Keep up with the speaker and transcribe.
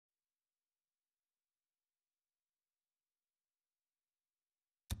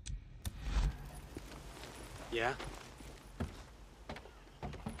Yeah?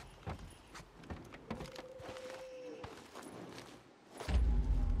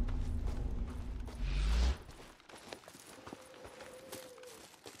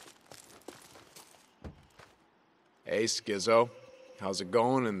 Hey, Skizzo. How's it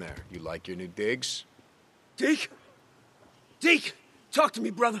going in there? You like your new digs? Deke? Deke! Talk to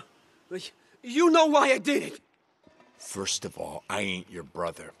me, brother. You know why I did it. First of all, I ain't your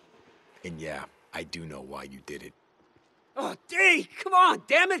brother. And yeah, I do know why you did it. Oh, Deke! Come on,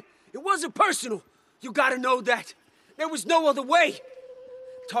 damn it! It wasn't personal. You gotta know that. There was no other way.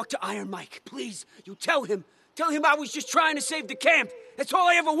 Talk to Iron Mike, please. You tell him. Tell him I was just trying to save the camp. That's all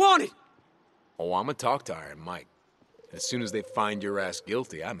I ever wanted. Oh, I'ma talk to Iron Mike. And as soon as they find your ass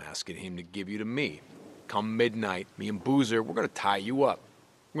guilty, I'm asking him to give you to me. Come midnight, me and Boozer, we're gonna tie you up.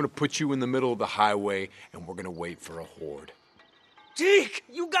 We're gonna put you in the middle of the highway, and we're gonna wait for a horde. Deke,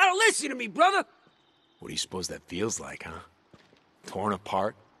 you gotta listen to me, brother. What do you suppose that feels like, huh? Torn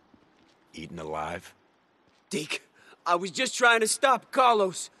apart? Eaten alive? Deke, I was just trying to stop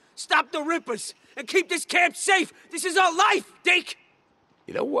Carlos. Stop the Rippers. And keep this camp safe. This is our life, Deke.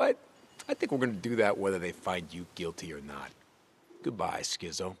 You know what? I think we're gonna do that whether they find you guilty or not. Goodbye,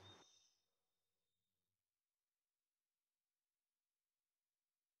 Skizzo.